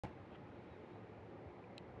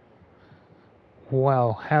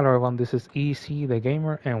Well, hello everyone, this is EC the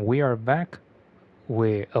Gamer, and we are back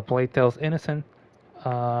with a Playtale's Innocent.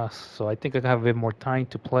 So I think I have a bit more time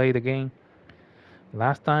to play the game.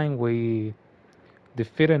 Last time we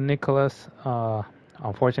defeated Nicholas.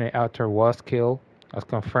 Unfortunately, Alter was killed, as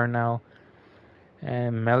confirmed now,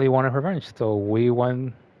 and Melly wanted revenge. So we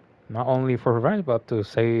went not only for revenge, but to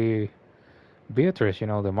save Beatrice,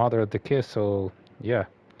 the mother of the kids. So yeah,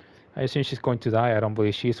 I assume she's going to die. I don't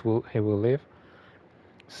believe he will live.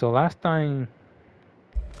 So last time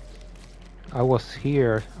I was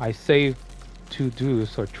here, I saved two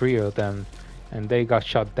dudes or three of them, and they got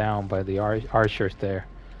shot down by the archers there.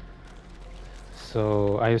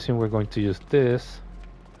 So I assume we're going to use this,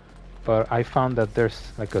 but I found that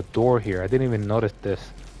there's like a door here. I didn't even notice this.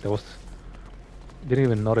 There was didn't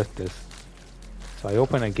even notice this. So I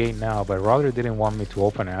open a gate now, but Roderick didn't want me to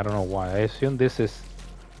open it. I don't know why. I assume this is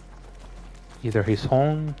either his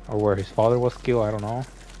home or where his father was killed. I don't know.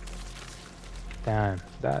 Damn,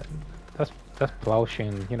 that's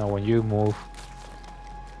plowshing. When you move.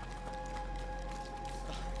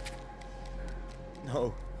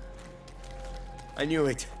 No. I knew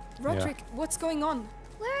it. Roderick, what's going on?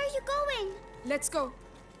 Where are you going? Let's go.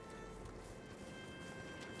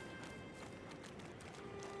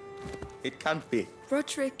 It can't be.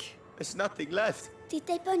 Roderick. There's nothing left. Did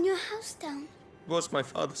they burn your house down? It was my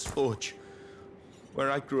father's forge, where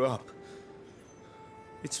I grew up.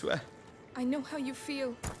 It's where... I know how you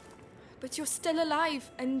feel, but you're still alive,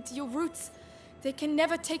 and your roots, they can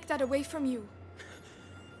never take that away from you.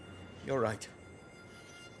 You're right.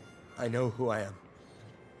 I know who I am.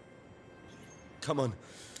 Come on.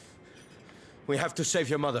 We have to save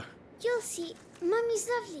your mother. You'll see. Mummy's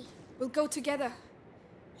lovely. We'll go together,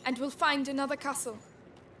 and we'll find another castle.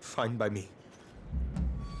 Fine by me.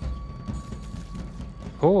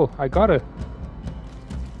 Oh, I got it.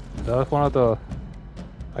 That was one of the...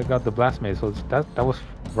 I got the blast mace, so that was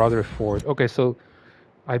rather forward. Okay, so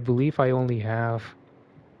I believe I only have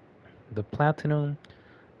the platinum,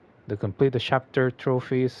 the complete the chapter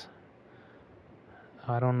trophies.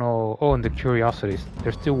 I don't know. Oh, and the curiosities.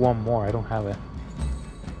 There's still one more. I don't have it.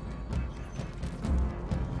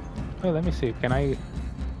 Oh, let me see. Can I?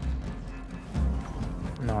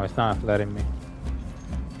 No, it's not letting me.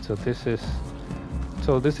 So this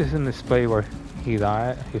is in display where he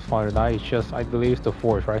died. His father died. It's just, I believe, it's the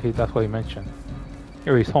force, right? That's what he mentioned.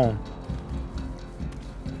 Here he's home.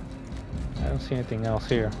 I don't see anything else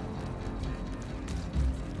here.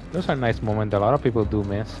 Those are nice moments that a lot of people do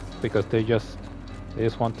miss because they just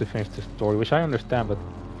want to finish the story, which I understand, but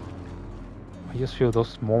I just feel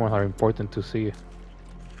those moments are important to see.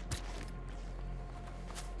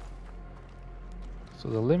 So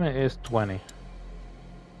the limit is 20.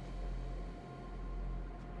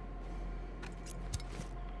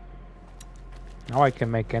 Now I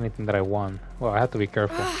can make anything that I want. Well, I have to be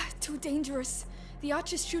careful. Ah, too dangerous. The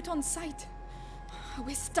archers shoot on sight.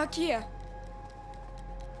 We're stuck here.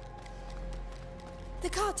 The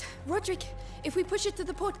cart! Roderick! If we push it to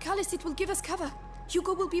the portcullis, it will give us cover.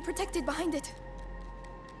 Hugo will be protected behind it.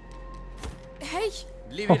 Hey!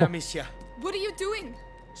 Leave it, Amicia. What are you doing?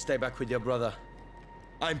 Stay back with your brother.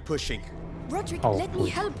 I'm pushing. Roderick, Oh, let me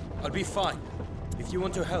please. help. I'll be fine. If you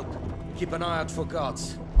want to help, keep an eye out for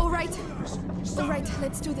guards. All right. All right,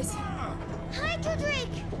 let's do this. Hi, Roderick!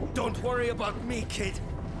 Don't worry about me, kid.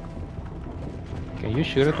 Can you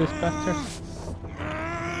shoot at this bastard?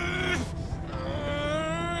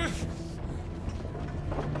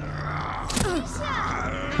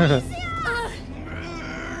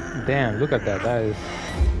 Damn, look at that. That is...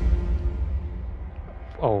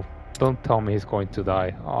 Oh, don't tell me he's going to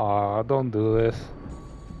die. Aw, don't do this.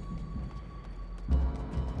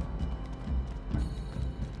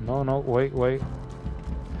 No, wait.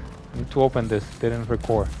 I need to open this. Didn't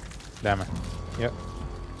record. Damn it. Yep.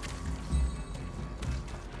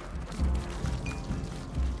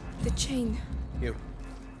 The chain.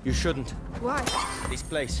 You shouldn't. Why? This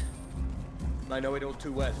place. I know it all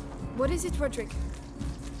too well. What is it, Roderick?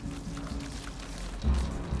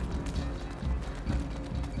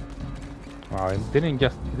 Wow, it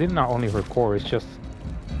did not only record, it's just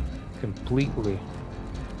completely...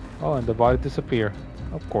 Oh, and the body disappeared.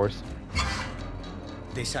 Of course.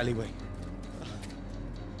 This alleyway.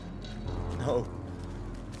 No.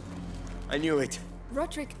 I knew it.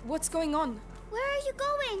 Roderick, what's going on? Where are you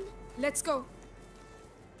going? Let's go.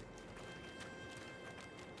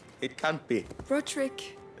 It can't be.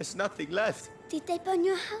 Roderick. There's nothing left. Did they burn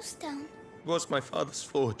your house down? It was my father's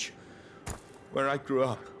forge, where I grew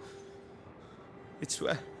up. It's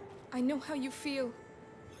where... I know how you feel,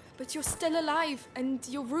 but you're still alive, and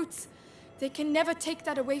your roots, they can never take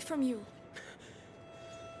that away from you.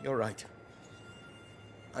 You're right.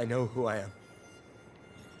 I know who I am.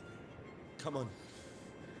 Come on.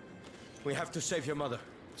 We have to save your mother.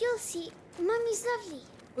 You'll see. Mummy's lovely.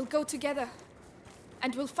 We'll go together.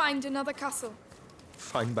 And we'll find another castle.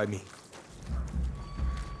 Fine by me.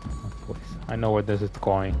 Please. I know where this is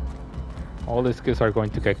going. All these kids are going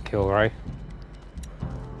to get killed, right?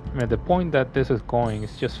 I mean, the point that this is going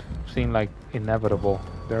is just seem like inevitable.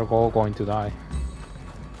 They're all going to die.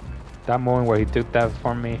 That moment where he took that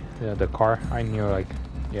from me, the car, I knew like,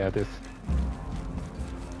 yeah, this.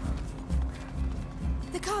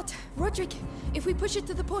 The cart! Roderick! If we push it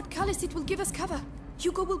to the portcullis, it will give us cover.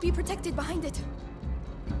 Hugo will be protected behind it.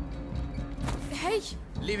 Hey!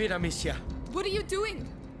 Leave it, Amicia. What are you doing?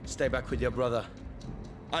 Stay back with your brother.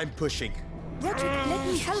 I'm pushing. Roderick, let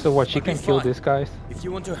me help. So what, she But be can kill fine. these guys? If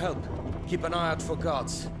you want to help, keep an eye out for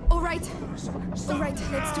guards. Alright. Alright,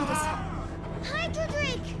 let's do this. Hide,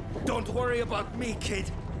 Roderick! Don't worry about me,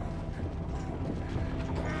 kid.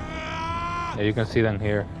 Yeah, you can see them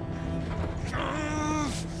here.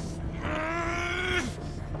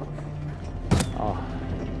 Oh.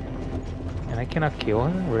 And I cannot kill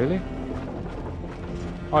him? Really?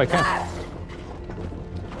 Oh, I can.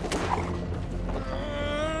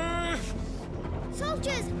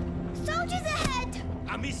 Soldiers! Soldiers ahead!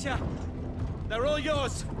 Amicia, they're all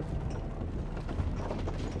yours.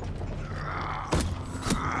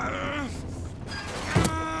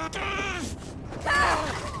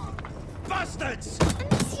 Bastards!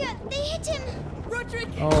 Amicia, they hit him! Roderick,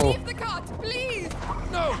 Oh. leave the cart, please!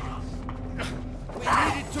 No! We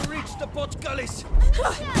needed to reach the portcullis.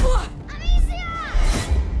 Amicia!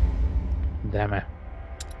 Damn it.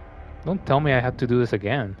 Don't tell me I have to do this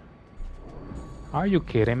again. Are you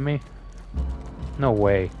kidding me? No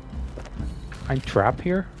way. I'm trapped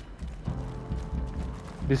here?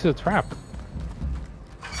 This is a trap.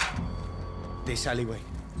 This alleyway.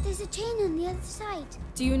 There's a chain on the other side.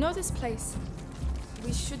 Do you know this place?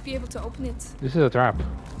 We should be able to open it. This is a trap.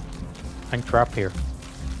 I'm trapped here.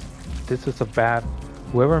 This is a bad...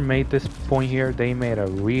 Whoever made this point here, they made a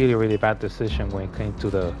really, really bad decision when it came to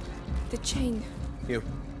the... The chain. You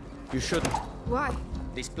shouldn't. Why?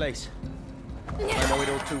 This place. I know it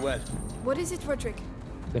all too well. What is it, Roderick?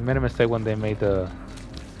 They made a mistake when they made the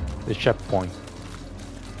checkpoint.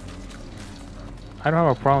 I don't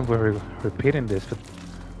have a problem with repeating this, but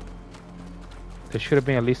there should have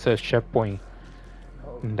been at least a checkpoint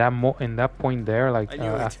in that point there, like I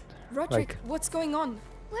knew it. Roderick, Like- what's going on?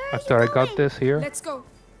 Where are after you I going? got this here. Let's go.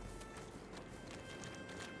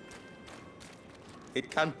 It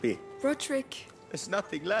can't be. Roderick. There's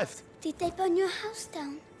nothing left. Did they burn your house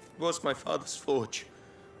down? It was my father's forge,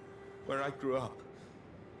 where I grew up.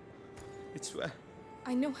 It's where...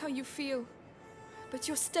 I know how you feel. But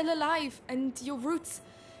you're still alive, and your roots,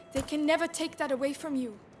 they can never take that away from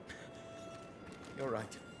you. You're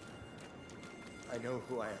right. I know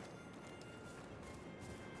who I am.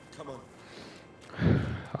 Come on.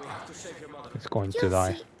 We have to save your mother. It's going to You'll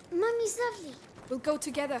die. see. Mummy's lovely. We'll go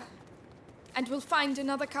together. And we'll find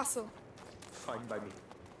another castle. Fine by me.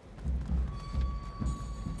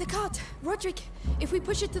 The cart! Roderick! If we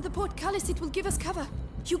push it to the portcullis, it will give us cover.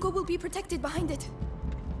 Hugo will be protected behind it.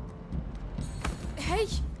 Hey!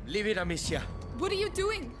 Leave it, Amicia. What are you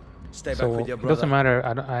doing? Stay back So with your it brother. doesn't matter.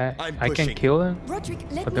 I'm I can pushing. kill them, Roderick,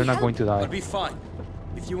 let but me they're not help. going to die. I'll be fine.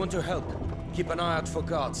 If you want to help, keep an eye out for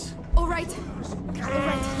guards. Alright.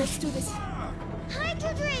 Alright, let's do this. Hide,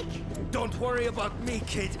 Roderick! Don't worry about me,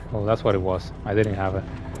 kid. Oh, that's what it was. I didn't have it.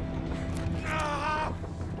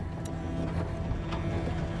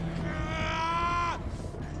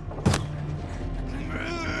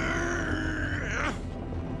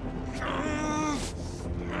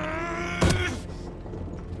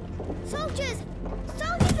 Soldiers!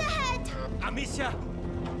 Soldiers ahead! Amicia,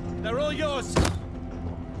 they're all yours.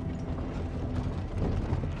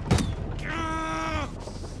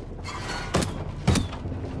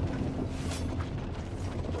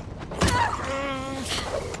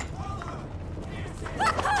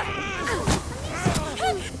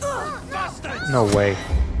 No way.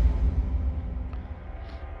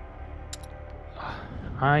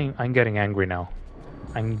 I'm getting angry now.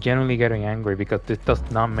 I'm genuinely getting angry because this does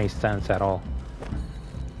not make sense at all.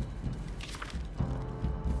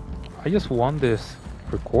 I just want this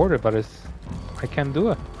recorded, but I can't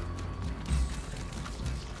do it.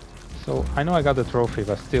 So I know I got the trophy,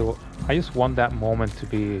 but still, I just want that moment to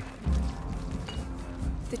be.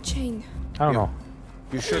 The chain. I don't know.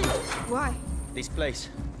 You shouldn't. Why? This place.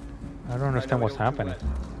 I don't understand what's happening.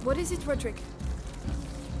 What is it, Roderick?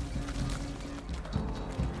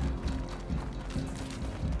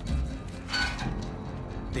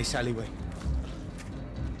 This alleyway.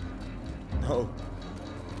 No.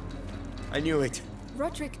 I knew it.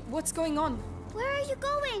 Roderick, what's going on? Where are you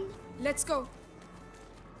going? Let's go.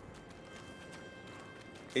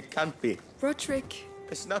 It can't be. Roderick.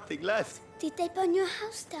 There's nothing left. Did they burn your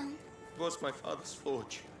house down? It was my father's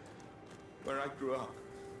forge, where I grew up.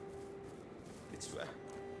 It's where...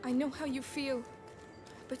 I know how you feel.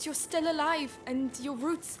 But you're still alive, and your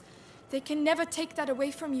roots, they can never take that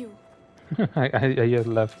away from you. I just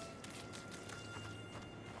left.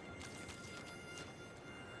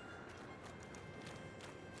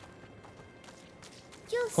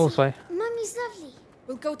 You'll Oh, see. sorry. Mummy's lovely.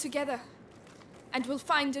 We'll go together. And we'll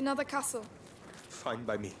find another castle. Fine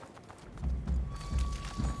by me.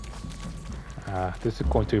 This is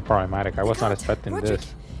going to be problematic. I was not Guard, expecting Roderick,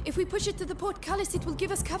 this. if we push it to the portcullis, it will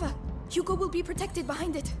give us cover. Hugo will be protected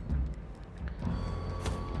behind it.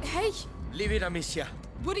 Hey, Leave it, Amicia.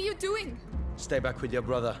 what are you doing? Stay back with your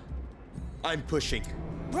brother. I'm pushing.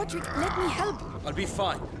 Roderick, let me help. I'll be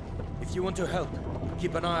fine. If you want to help,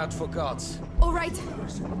 keep an eye out for guards. All right.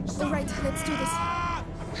 All right, let's do this. Hi,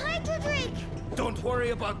 Roderick. Don't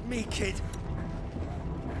worry about me, kid.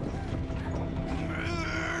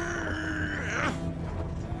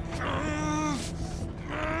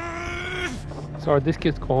 So are these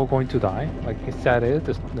kids all going to die? Like he said,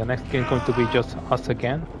 the next game is going to be just us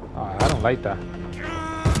again? I don't like that.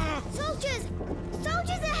 Soldiers!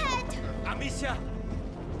 Soldiers ahead! Amicia,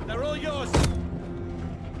 they're all yours.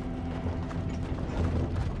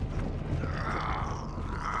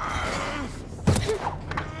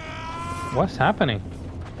 What's happening?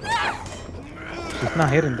 She's not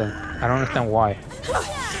hitting them. I don't understand why.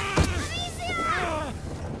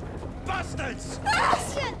 Bastards!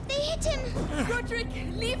 Amicia, they hit him! Roderick,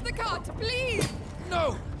 leave the cart, please.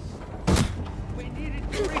 No! We needed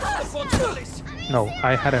to reach the portcullis. No,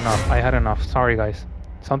 I had enough. I had enough. Sorry, guys.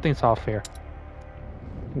 Something's off here.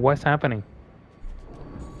 What's happening?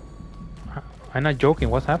 I'm not joking.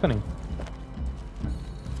 What's happening?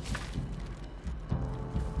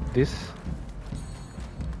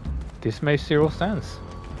 This makes zero sense.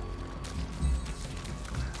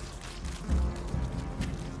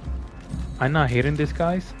 I'm not hitting these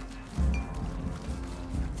guys.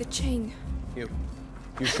 The chain. You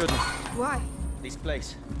shouldn't. Why? This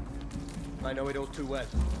place. I know it all too well.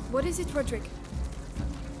 What is it, Roderick?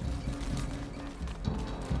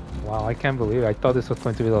 Wow, I can't believe it. I thought this was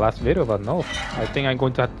going to be the last video, but no. I think I'm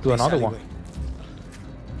going to have to do This another one. alleyway.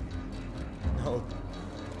 No.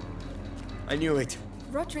 I knew it.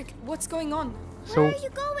 Roderick, what's going on? So Where are you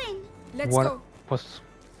going? Let's what go. was...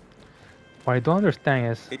 What I don't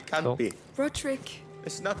understand is... It can't so- be. Roderick.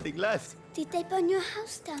 There's nothing left. Did they burn your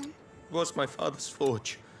house down? It was my father's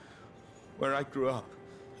forge, where I grew up.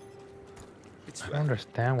 It's I where... don't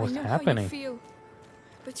understand what's I know how happening. you feel.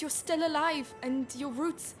 But you're still alive, and your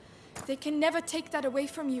roots, they can never take that away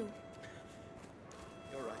from you.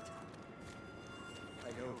 You're right. I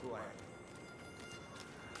know who I am.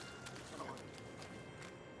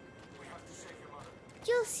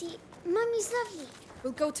 You'll see. Mummy's lovely.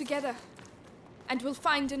 We'll go together. And we'll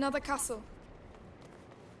find another castle.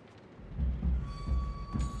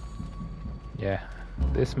 Yeah,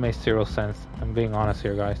 this makes zero sense. I'm being honest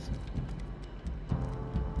here, guys.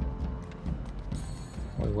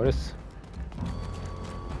 Wait, what is...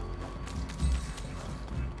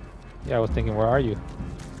 Yeah, I was thinking, where are you?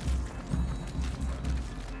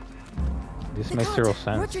 This The makes cart. zero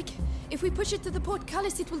sense. Roderick, if we push it to the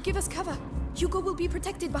portcullis, it will give us cover. Hugo will be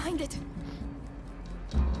protected behind it.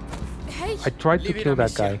 Hey, I tried to Leave it, kill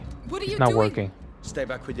that Amicia. guy. what are It's you not doing? working. Stay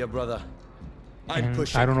back with your brother. I'm And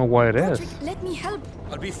pushing. I don't know what it is. Roderick, let me help.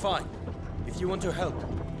 I'll be fine. If you want to help,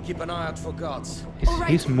 keep an eye out for guards. All right.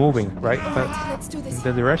 He's moving, right? All But right, let's do this.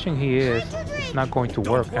 the direction he is, it's not going to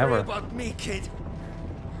work Don't worry ever. about me, kid.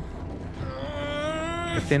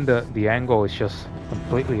 I think the angle is just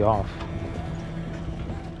completely off.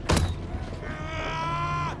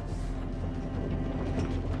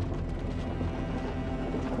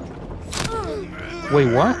 Wait,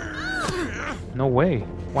 what? No way.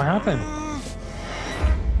 What happened?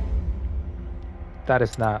 That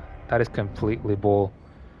is completely bull.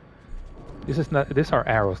 These are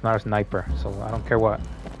arrows, not a sniper, so I don't care what.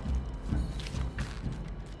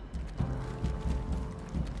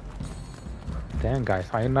 Damn, guys,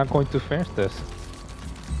 I am not going to finish this.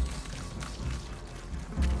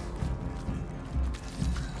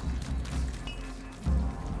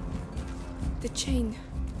 The chain.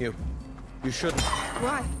 You shouldn't.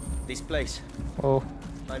 Why? This place. Well,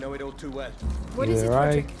 I know it all too well. What is it, either I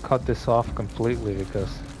Roderick? cut this off completely because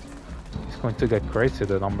it's going to get crazy,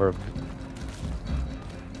 the number of...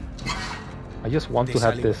 I just want to This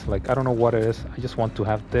have alleyway. this. Like, I don't know what it is. I just want to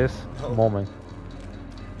have this Oh. moment.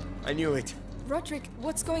 I knew it. Roderick,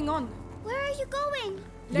 what's going on? Where are you going?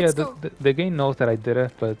 Let's yeah, go. the game knows that I did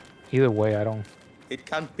it, but either way, I don't. It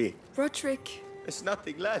can't be. Roderick, There's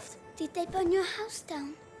nothing left. Did they burn your house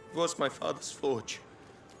down? It was my father's forge,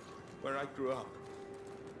 where I grew up.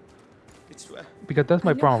 It's where... Because that's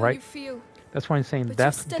my I know problem, how right? you feel, That's why I'm saying but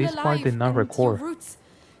that's you're still this part did alive, not and your record. roots,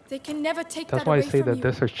 they can never take That's that why I away say from that you.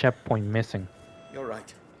 there's a checkpoint missing. You're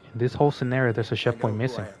right. In this whole scenario, there's a I know checkpoint who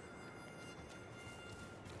missing. I am.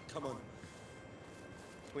 Come on.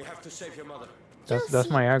 We have to save your mother. That's Josie,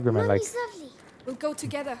 my argument. Like, Mommy's lovely. We'll go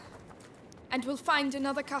together, and we'll find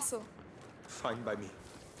another castle. Fine by me.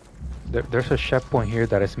 there's a checkpoint here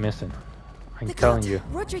that is missing. I'm The telling cart. you.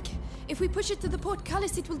 Roderick, if we push it to the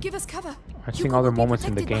portcullis, it will give us cover. I've Hugo seen will other be moments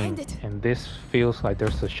in the protected game, behind it. and this feels like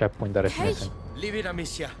there's a checkpoint that is Hey! missing. Leave it,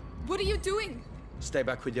 Amicia. What are you doing? Stay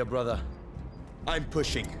back with your brother. I'm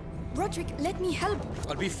pushing. Roderick, let me help.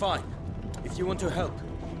 I'll be fine. If you want to help,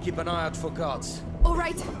 keep an eye out for guards. All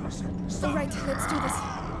right. All right, let's do this.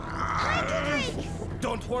 Hi, Roderick.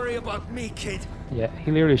 Don't worry about me, kid. Yeah,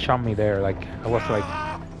 he literally shot me there. Like, I was like,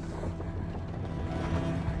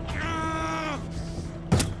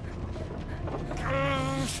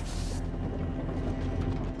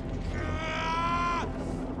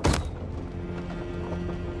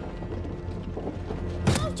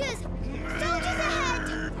 Soldiers! Soldiers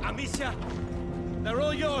ahead! Amicia, they're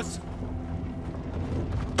all yours.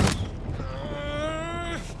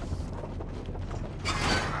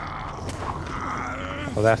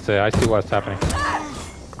 oh, that's it. I see what's happening.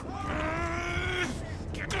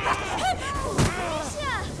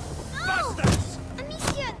 Amicia! No!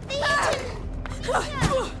 Amicia, they hit him!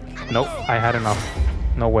 Amicia! Nope, I had enough.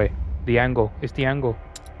 No way. The angle. It's the angle.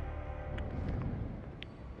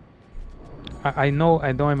 I know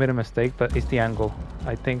I made a mistake, but it's the angle.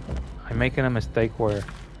 I think I'm making a mistake where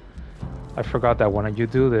I forgot that when you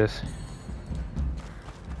do this,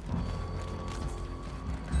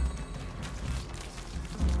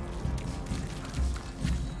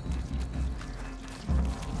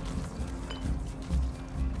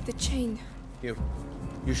 The chain.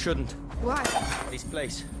 You shouldn't. Why? This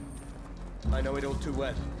place. I know it all too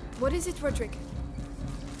well. What is it, Roderick?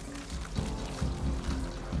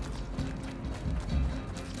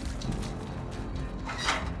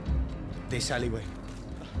 This alleyway.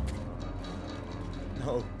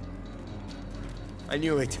 No. I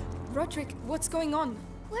knew it. Roderick, what's going on?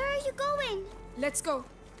 Where are you going? Let's go.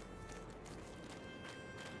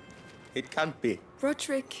 It can't be.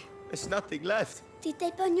 Roderick, There's nothing left. Did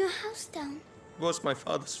they burn your house down? It was my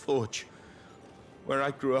father's forge, where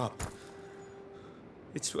I grew up.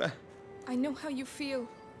 It's where... I know how you feel,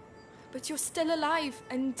 but you're still alive,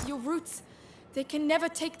 and your roots, they can never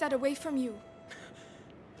take that away from you.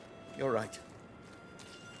 You're right.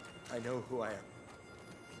 I know who I am.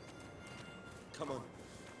 Come on.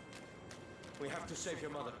 We have to save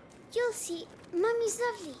your mother. You'll see. Mommy's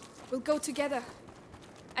lovely. We'll go together,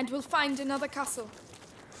 and we'll find another castle.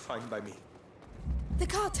 Fine by me. The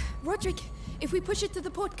cart! Roderick, if we push it to the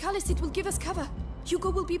portcullis, it will give us cover. Hugo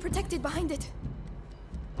will be protected behind it.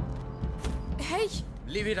 Hey,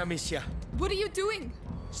 Leave it, Amicia. what are you doing?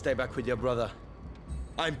 Stay back with your brother.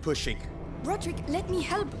 I'm pushing. Roderick, let me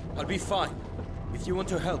help. I'll be fine. If you want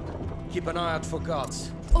to help, keep an eye out for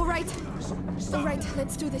guards. All right. All right,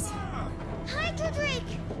 let's do this. Hi, Roderick.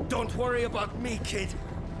 Don't worry about me, kid.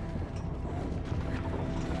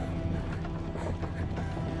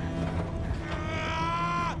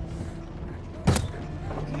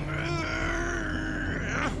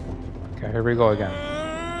 okay, here we go again.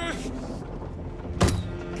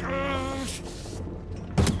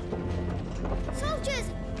 Soldiers!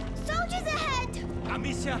 Soldiers ahead!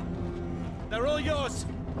 Amicia, they're all yours.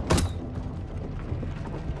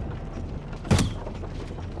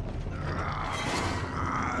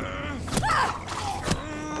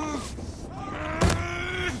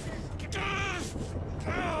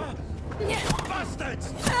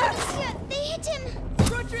 Bastards! Amicia, they hit him!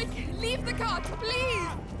 Roderick, leave the cart, please.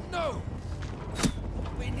 No!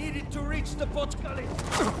 We needed to reach the portcullis.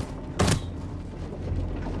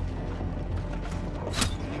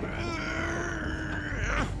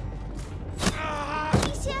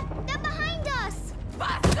 Amicia, they're behind us!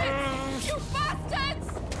 Bastards! You bastards!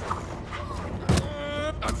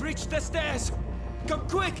 I've reached the stairs. Come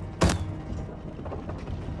quick!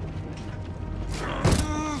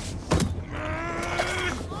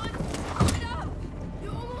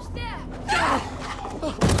 You're almost there.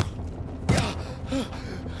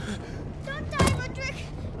 Don't die, Roderick!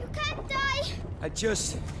 You can't die! I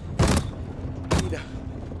just need a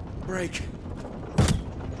break.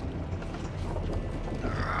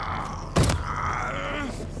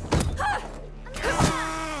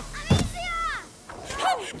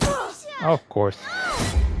 Of course.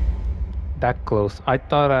 That close. I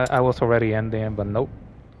thought I was already ending, but nope.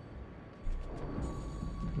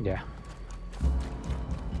 Yeah.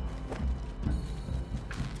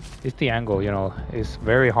 It's the angle, you know. It's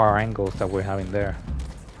very hard angles that we're having there.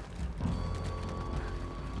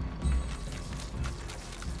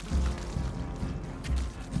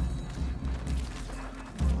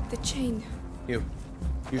 The chain. You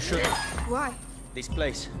should. Why? This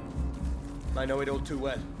place. I know it all too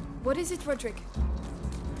well. What is it, Roderick?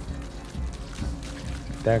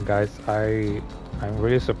 There, guys, I'm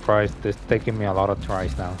really surprised. It's taking me a lot of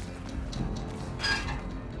tries now.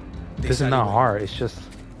 This is not alleyway. hard. It's just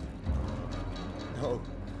No.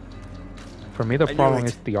 for me the I knew problem it.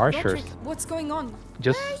 is the archers. Roderick, what's going on?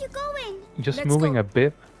 Just Where are you going? Let's moving go. a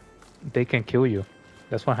bit, they can kill you.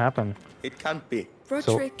 That's what happened. It can't be.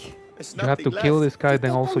 Roderick. There's You have nothing to kill left. this guy, Did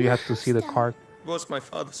then they also burn you your have to see the house down? card. It was my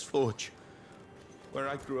father's forge, where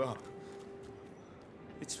I grew up.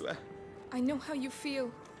 It's where... I know how you feel.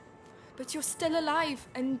 But you're still alive,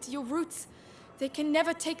 and your roots, they can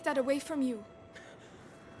never take that away from you.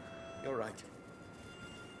 You're right.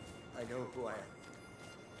 I know who I am.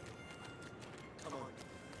 Come on.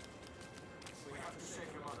 We have to save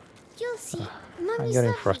your mother. You'll see. I'm Mommy's getting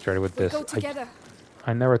lovely. frustrated with We'll this. go together.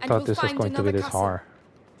 I never and thought we'll this was find going to be another this castle. hard.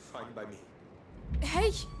 Fine by me.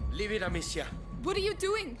 Hey, Leave it, Amicia. what are you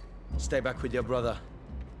doing? Stay back with your brother.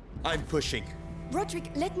 I'm pushing. Roderick,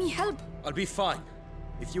 let me help. I'll be fine.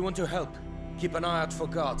 If you want to help, keep an eye out for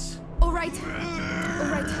guards. All right. All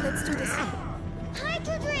right, let's do this. Hi,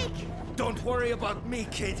 Roderick. Don't worry about me,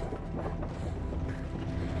 kid.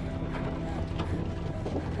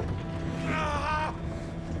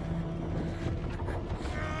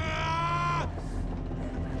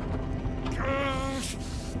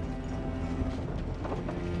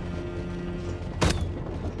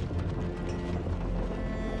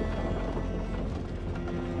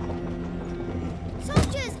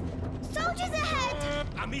 Soldiers! Soldiers ahead!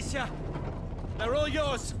 Amicia, they're all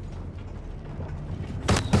yours.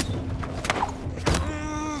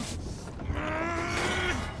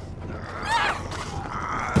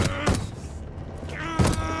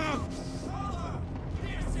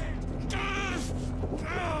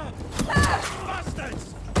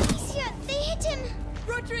 Bastards! Amicia, they hit him!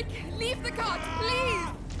 Roderick, leave the cart, please.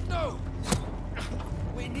 No!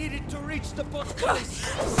 We needed to reach the portcullis.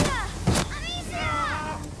 Amicia!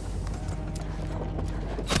 Amicia!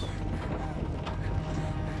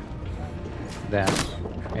 Damn.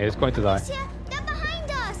 Hey, it's going to die. Amicia, they're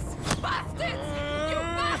behind us! Bastards! You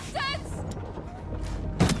bastards!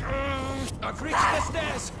 I've reached the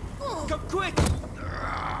stairs. Come quick!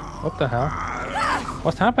 What the hell?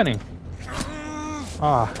 What's happening?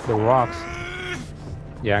 Ah, the rocks.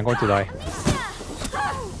 Yeah, I'm going to die.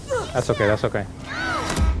 Amicia! That's okay, that's okay.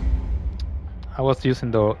 I was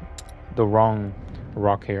using the wrong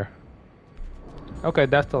rock here. Okay,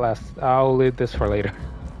 that's the last. I'll leave this for later.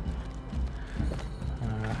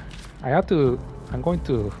 I'm going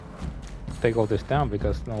to take all this down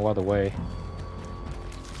because no other way.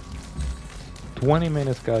 20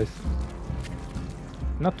 minutes, guys.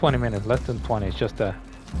 Not 20 minutes, less than 20. It's just The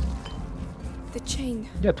chain.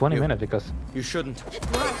 yeah, 20 You- minutes because You shouldn't.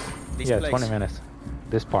 Why? This yeah, place. 20 minutes.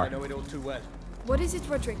 This I part. know it all too well. What is it,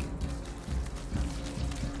 Roderick?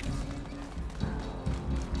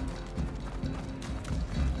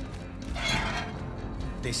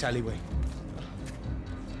 This alleyway.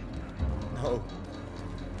 No.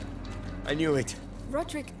 I knew it.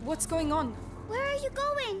 Roderick, what's going on? Where are you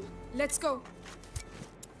going? Let's go.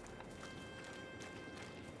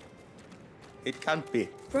 It can't be.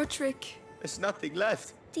 Roderick. There's nothing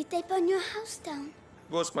left. Did they burn your house down?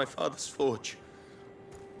 It was my father's forge,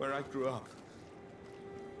 where I grew up.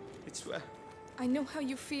 It's where... I know how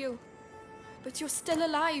you feel. But you're still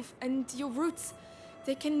alive, and your roots,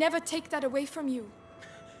 they can never take that away from you.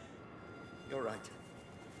 You're right.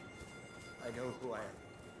 I know who I am.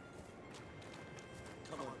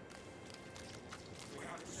 Come on. We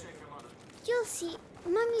have to save your mother. You'll see.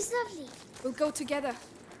 Mommy's lovely. We'll go together.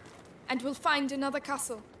 And we'll find another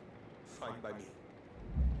castle. Fine by me.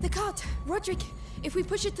 The cart! Roderick! If we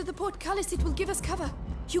push it to the portcullis, it will give us cover.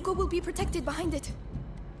 Hugo will be protected behind it.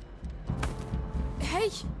 Hey!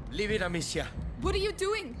 Leave it, Amicia. What are you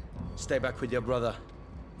doing? Stay back with your brother.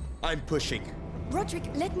 I'm pushing. Roderick,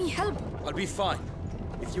 let me help. I'll be fine.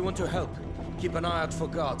 If you want to help, keep an eye out for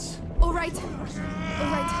guards. All right.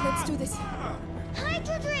 All right, let's do this. Hi,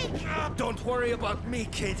 Roderick! Don't worry about me,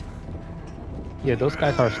 kid. Yeah, those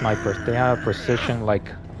guys are snipers. They have precision like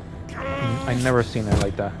I never seen it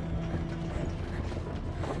like that.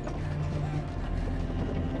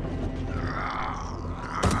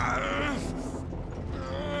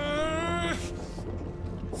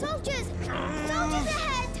 Soldiers! Soldiers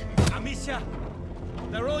ahead! Amicia,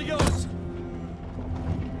 they're all yours.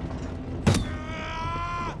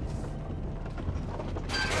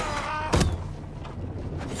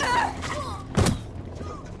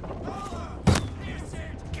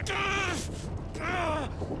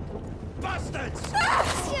 Bastards!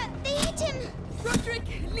 Amicia, they hit him! Roderick,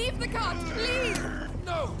 leave the cart, please!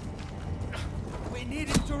 No! We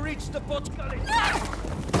needed to reach the boat gully.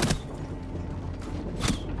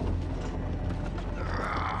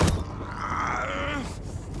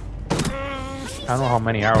 I don't know how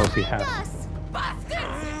many arrows he has. Us!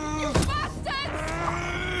 Bastards! You bastards!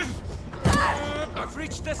 I've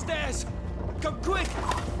reached the stairs. Come quick!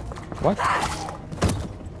 What?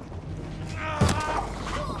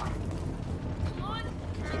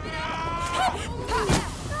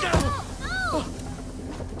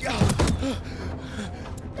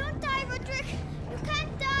 Don't die, Roderick! You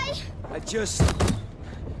can't die! I just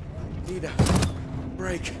need a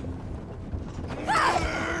break.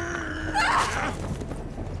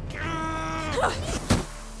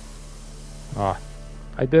 Ah,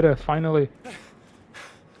 I did it finally.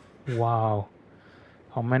 Wow.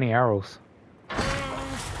 How many arrows?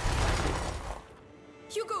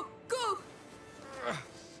 Hugo, go!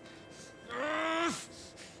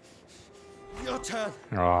 Your turn.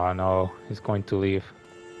 Oh no, he's going to leave.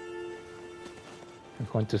 He's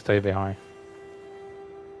going to stay behind.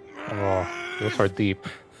 Oh, those are deep.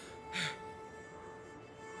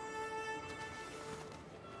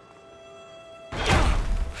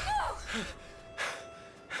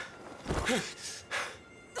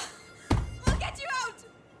 We'll get you out!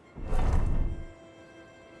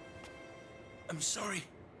 I'm sorry.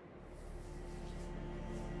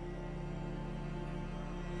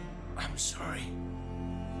 I'm sorry.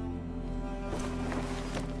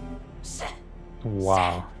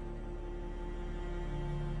 Wow.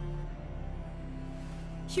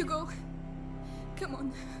 Hugo, come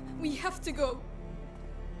on. We have to go.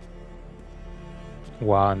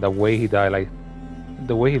 Wow, and the way he died, like,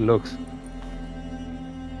 the way he looks.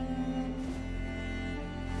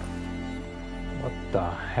 What the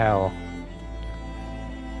hell?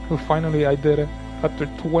 Oh, finally I did it after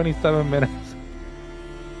 27 minutes.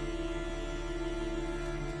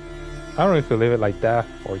 I don't know if you leave it like that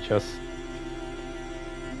or just...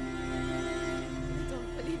 I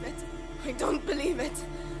don't believe it. I don't believe it.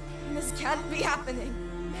 This can't be happening.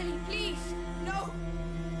 Melly, please. No.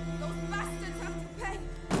 Those bastards have to pay.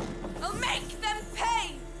 I'll make them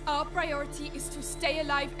pay. Our priority is to stay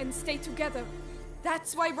alive and stay together.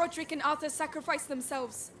 That's why Roderick and Arthur sacrificed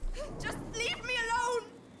themselves. Just leave me alone.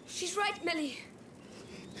 She's right, Melly.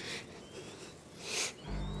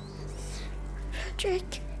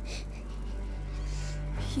 Roderick.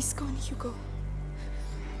 He's gone, Hugo.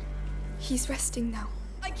 He's resting now.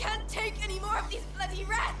 I can't take any more of these bloody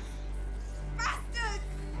rats! Bastards!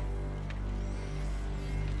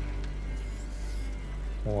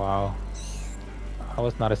 Wow. I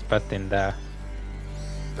was not expecting that.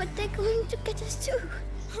 But they're going to get us too.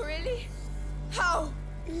 Really? How?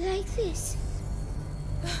 Like this.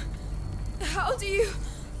 How do you...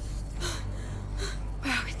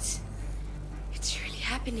 Wow, it's really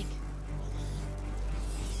happening.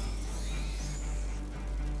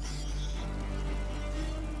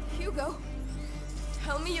 Hugo,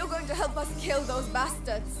 tell me you're going to help us kill those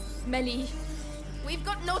bastards. Melly, we've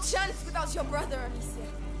got no chance without your brother, Alicia.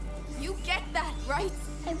 You get that, right?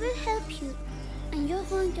 I will help you. And you're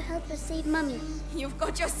going to help us save Mummy. You've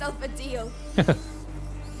got yourself a deal.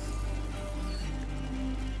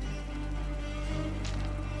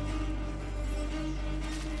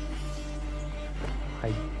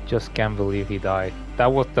 I just can't believe he died.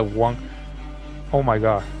 That was the one... Oh my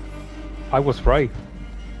god. I was right.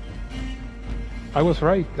 I was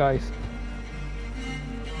right, guys.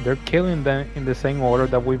 They're killing them in the same order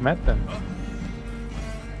that we met them.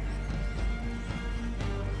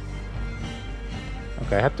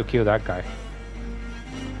 Okay, I have to kill that guy.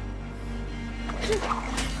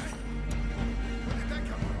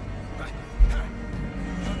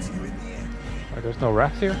 Oh, there's no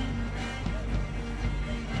rats here?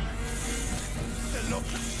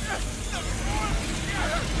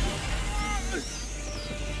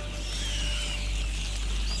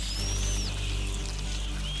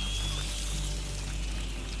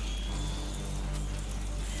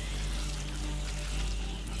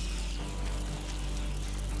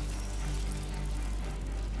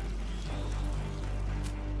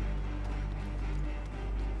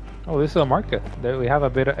 Oh, this is a market. There we have a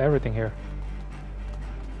bit of everything here.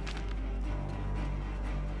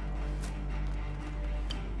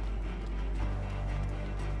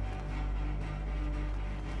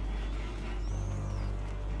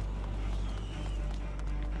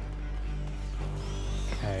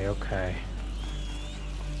 okay.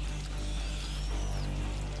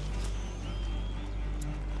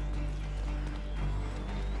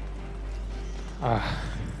 Ah,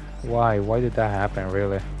 why? Why did that happen,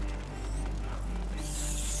 really?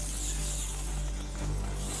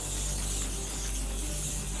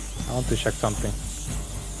 I want to check something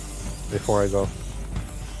before I go.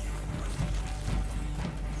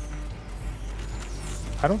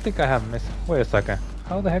 I don't think I have missed. Wait a second.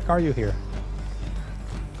 How the heck are you here?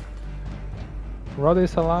 Rod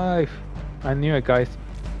is alive! I knew it, guys.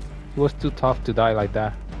 It was too tough to die like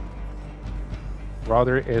that.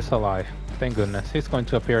 Rodder is alive. Thank goodness. He's going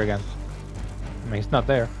to appear again. I mean, he's not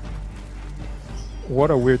there.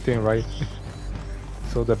 What a weird thing, right?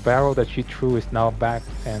 So the barrel that she threw is now back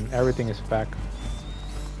and everything is back.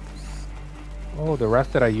 Oh, the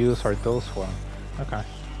rest that I use are those ones. Okay.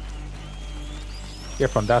 Yeah,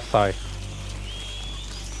 from that side.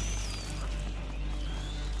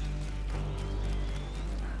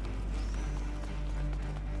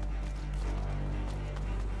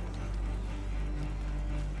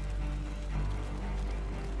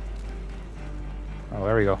 Oh,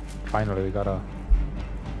 there we go. Finally, we got a...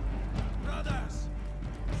 Brothers!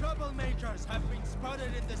 Troublemakers have been spotted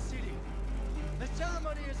in the city. The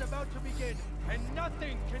ceremony is about to begin, and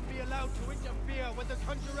nothing can be allowed to interfere with the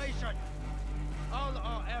conjuration. All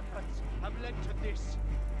our efforts have led to this.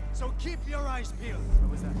 So keep your eyes peeled.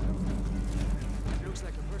 What was that? It looks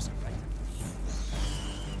like a person, right?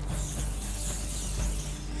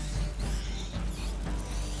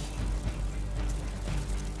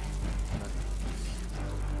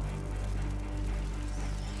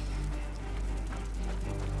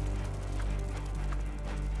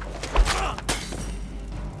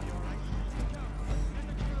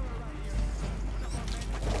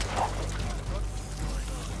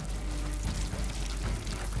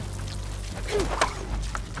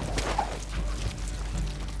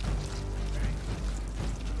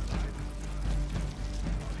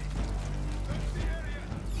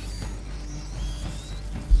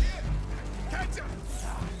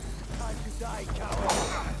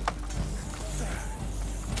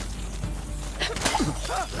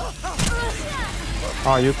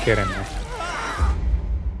 Oh, you kidding me?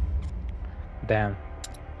 Damn.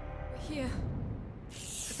 We're here.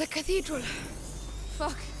 The cathedral.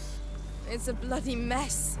 Fuck. It's a bloody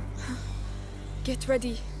mess. Get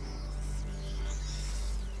ready.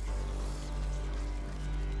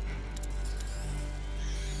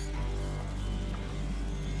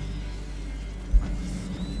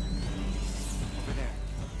 Over there.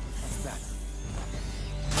 What's that?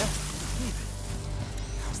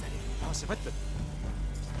 How's that even possible? What the?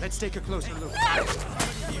 Let's take a closer look.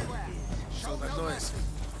 Show that noise.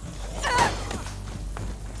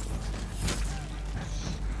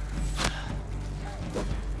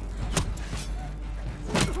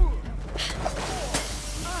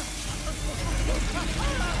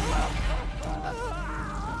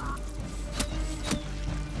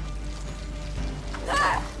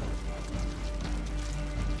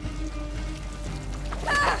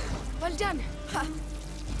 Well done. Ha.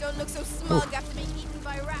 Don't look so smug after being eaten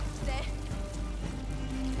by rats there.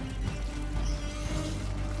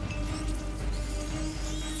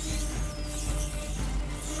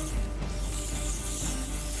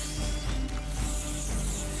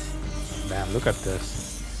 Damn, look at this.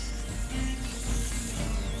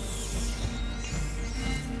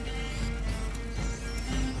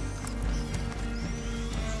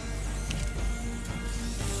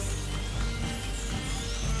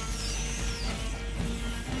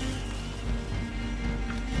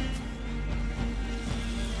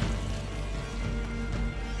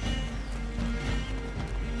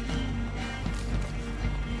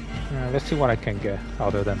 Let's see what I can get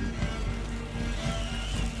other than...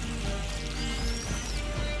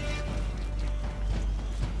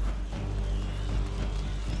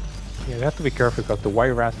 Yeah, you have to be careful because the white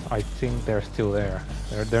rats, I think they're still there.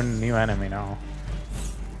 They're a new enemy now.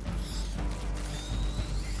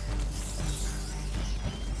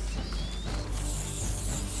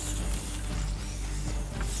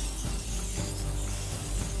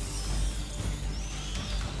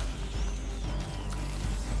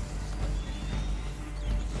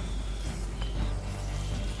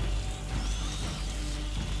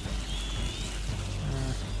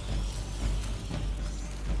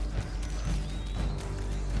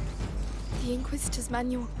 The Inquisitor's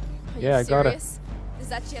manual. Are yeah, I got it.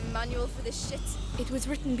 There's actually a manual for this shit. It was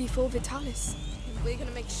written before Vitalis. And we're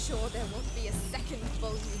gonna make sure there won't be a second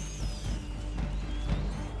volume.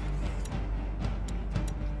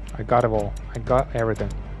 I got it all. I got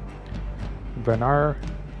everything. Bernard,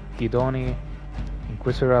 Guidoni,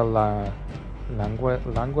 Inquisitor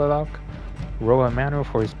Languedoc wrote a manual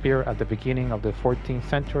for his spear at the beginning of the 14th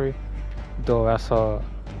century, though as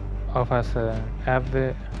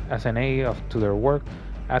an aid to their work,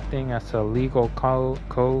 acting as a legal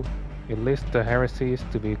code, it lists the heresies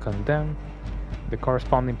to be condemned, the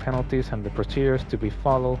corresponding penalties and the procedures to be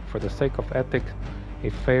followed. For the sake of ethics,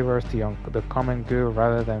 it favors the common good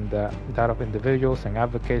rather than that of individuals, and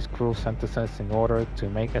advocates cruel sentences in order to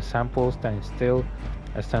make examples that instill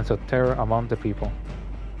a sense of terror among the people.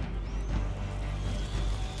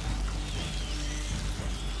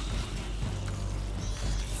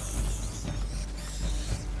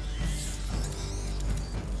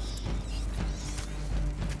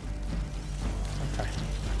 Okay.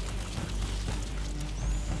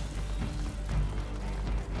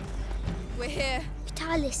 We're here.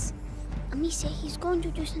 Vitalis. Amicia, he's going to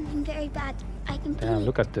do something very bad. I can feel Damn, it.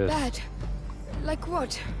 look at this. Bad. Like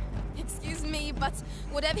what? Excuse me, but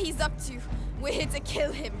whatever he's up to, we're here to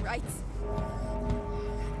kill him, right?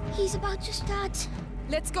 He's about to start.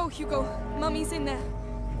 Let's go, Hugo. Mummy's in there.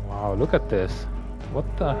 Wow, look at this. What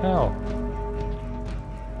the hell?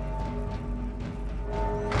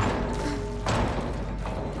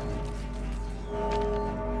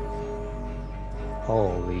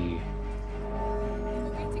 Holy.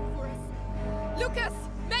 They're waiting for us. Lucas!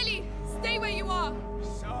 Melly! Stay where you are!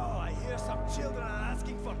 So, I hear some children are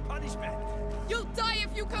asking for punishment. You'll die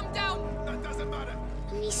if you come down! That doesn't matter.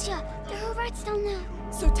 Amicia, there are rats down there.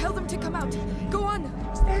 So tell them to come out. Go on!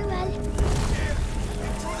 Very well. Intruder!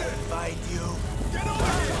 Fight you. Get over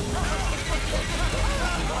here!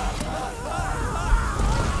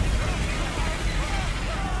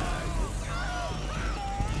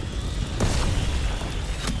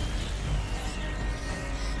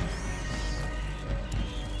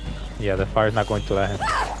 Yeah, the fire's not going to let him.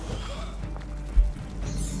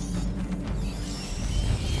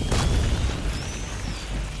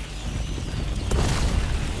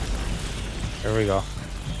 Here we go.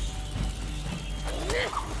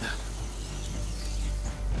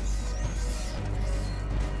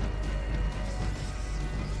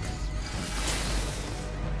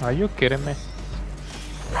 Are you kidding me?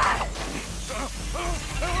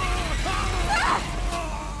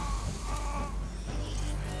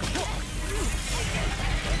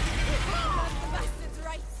 Bastard's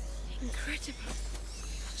right! Incredible.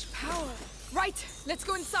 Such power. Right, let's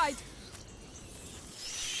go inside.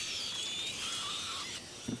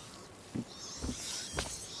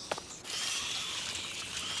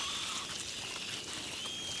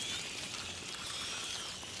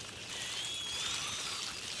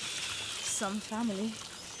 Some family.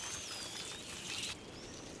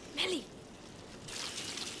 Melly!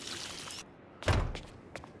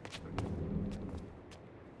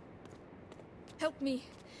 Help me.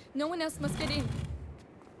 No one else must get in.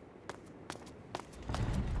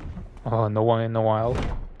 Oh, no one in a while.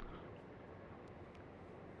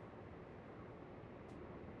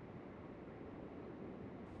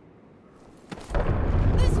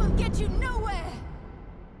 This will get you nowhere!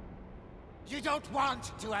 You don't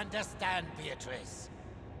want to understand, Beatrice.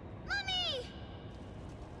 Mommy!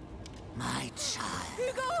 My child.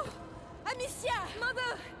 Hugo! Amicia!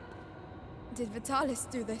 Mother! Did Vitalis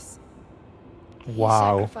do this?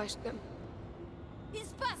 Wow. He sacrificed them.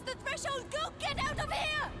 He's past the threshold! Go get out of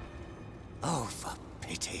here! Oh, for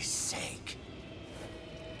pity's sake.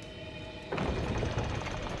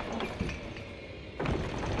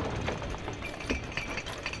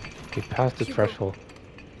 He passed the Hugo. threshold.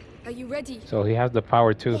 Are you ready? So he has the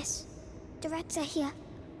power too. Yes. The rats are here.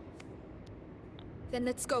 Then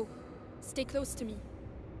let's go. Stay close to me.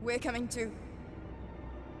 We're coming too.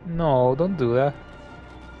 No, don't do that.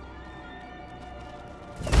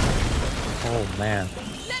 Oh man.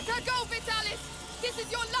 Let her go, Vitalis! This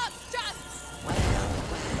is your last chance!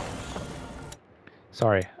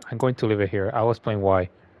 Sorry, I'm going to leave it here. I'll explain why.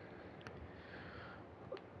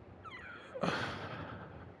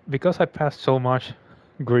 Because I passed so much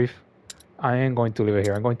grief, I ain't going to leave it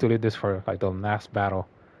here. I'm going to leave this for like the last battle.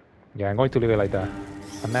 Yeah, I'm going to leave it like that.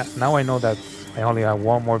 And now I know that I only have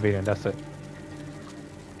one more video and that's it.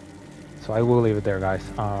 So I will leave it there, guys.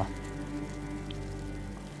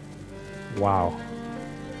 Wow.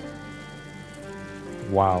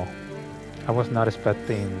 Wow. I was not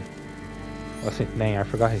expecting... What's his name? I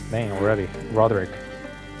forgot his name already. Roderick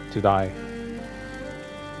to die.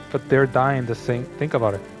 But they're dying the same... Think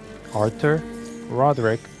about it. Arthur,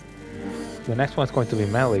 Roderick. The next one's going to be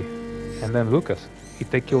Melly. And then Lucas.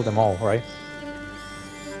 They kill them all, right?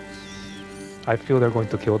 I feel they're going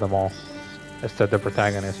to kill them all. Except the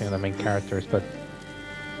protagonists, the main characters. But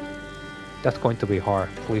that's going to be hard.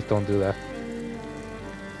 Please don't do that.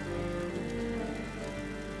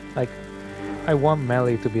 Like, I want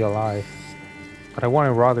Melly to be alive, but I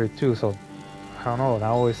wanted Rodder too, so I don't know,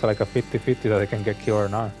 now it's like a 50-50 that they can get killed or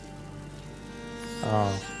not.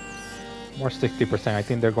 Uh, more 60%. I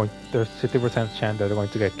think there's 60% chance that they're going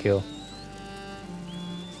to get killed.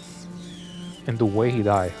 And the way he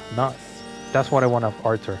died, not, that's what I want of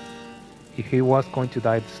Arthur. If he was going to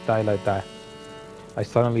die, just die like that. Like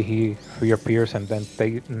suddenly he reappears and then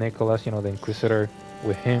take Nicholas, you know, the Inquisitor,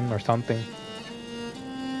 with him or something.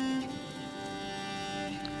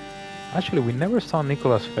 Actually, we never saw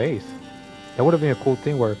Nicholas' face. That would have been a cool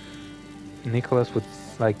thing where Nicholas would,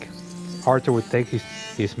 like, Arthur would take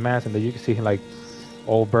his mask and then you could see him like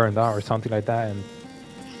all burned out or something like that, and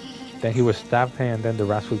then he would stab him and then the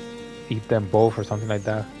rats would eat them both or something like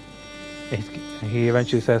that. And he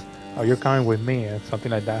eventually says, "Oh, you're coming with me," and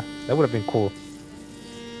something like that. That would have been cool.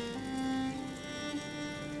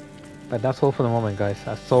 But that's all for the moment, guys.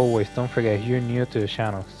 As always, don't forget, if you're new to the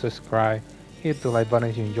channel, subscribe, hit the like button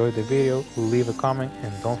if you enjoyed the video, leave a comment,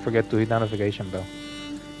 and don't forget to hit the notification bell.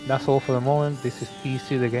 That's all for the moment. This is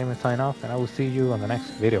EC the Gamer sign off, and I will see you on the next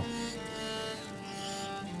video.